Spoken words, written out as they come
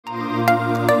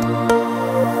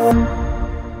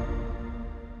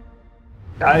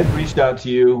I reached out to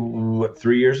you, what,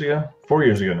 3 years ago? 4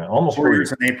 years ago now, almost 4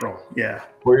 years in April. Yeah.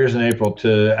 4 years in April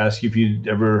to ask you if you'd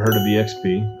ever heard of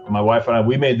eXp. My wife and I,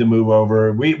 we made the move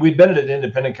over. We'd been at an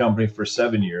independent company for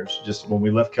 7 years. Just when we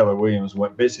left Keller Williams,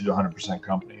 went basically to 100%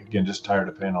 company. Again, just tired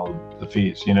of paying all the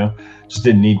fees, just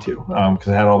didn't need to because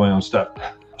I had all my own stuff.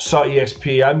 Saw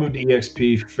eXp. I moved to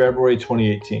eXp February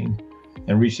 2018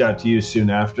 and reached out to you soon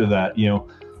after that.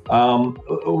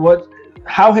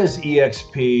 How has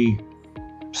eXp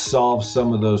solved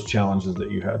some of those challenges that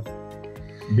you had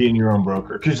being your own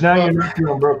broker? Because now you're not your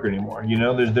own broker anymore.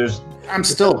 I'm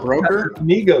still a broker. An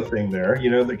ego thing there,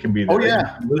 that can be there. Oh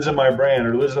yeah, losing my brand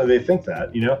or losing, they think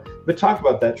that, but talk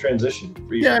about that transition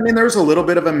for you. Yeah, I mean, there was a little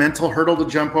bit of a mental hurdle to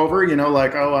jump over,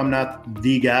 like, oh, I'm not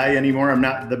the guy anymore. I'm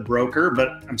not the broker,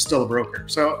 but I'm still a broker.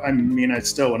 So, I'm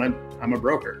a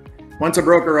broker. Once a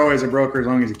broker, always a broker, as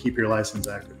long as you keep your license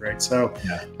active, right? So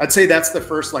yeah. I'd say that's the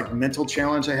first mental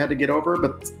challenge I had to get over.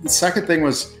 But the second thing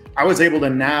was I was able to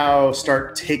now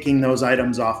start taking those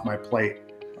items off my plate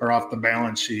or off the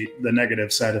balance sheet, the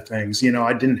negative side of things.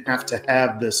 I didn't have to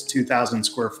have this 2,000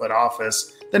 square foot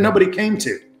office that nobody came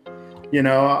to.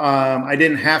 I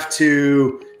didn't have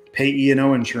to pay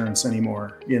E&O insurance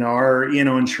anymore. Our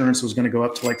E&O insurance was going to go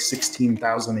up to like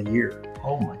 $16,000 a year.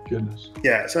 Oh my goodness.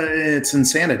 Yeah, so it's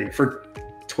insanity for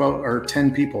 12 or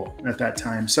 10 people at that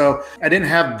time. So I didn't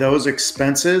have those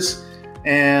expenses.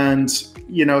 And,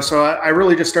 so I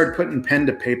really just started putting pen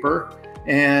to paper.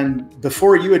 And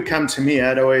before you had come to me,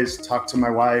 I'd always talked to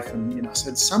my wife and,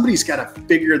 said, somebody's got to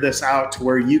figure this out to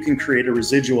where you can create a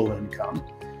residual income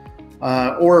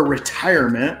or a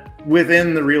retirement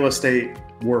within the real estate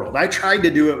world. I tried to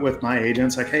do it with my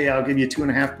agents, like, hey, I'll give you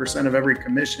 2.5% of every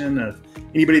commission of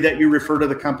anybody that you refer to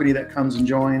the company that comes and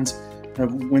joins.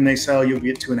 When they sell, you'll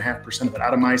get 2.5% of it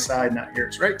out of my side, not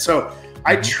yours, right? So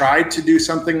I tried to do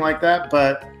something like that,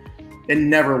 but it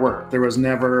never worked. There was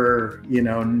never,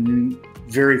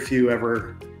 very few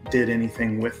ever did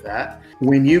anything with that.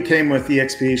 When you came with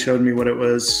eXp, showed me what it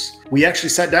was, we actually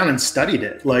sat down and studied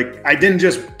it. Like, I didn't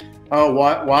just,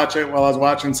 watch it while I was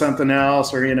watching something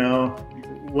else or,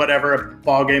 whatever a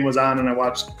ball game was on and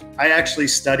I actually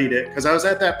studied it because I was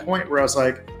at that point where I was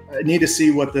like, I need to see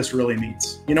what this really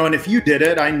means. And if you did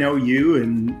it, I know you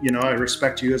and, I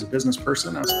respect you as a business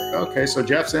person. I was like, okay, so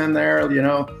Jeff's in there,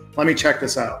 let me check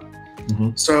this out. Mm-hmm.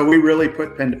 So we really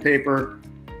put pen to paper,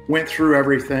 went through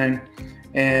everything,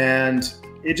 and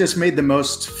it just made the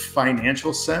most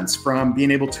financial sense from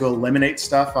being able to eliminate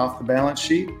stuff off the balance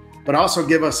sheet, but also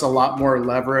give us a lot more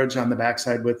leverage on the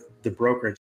backside with the brokerage.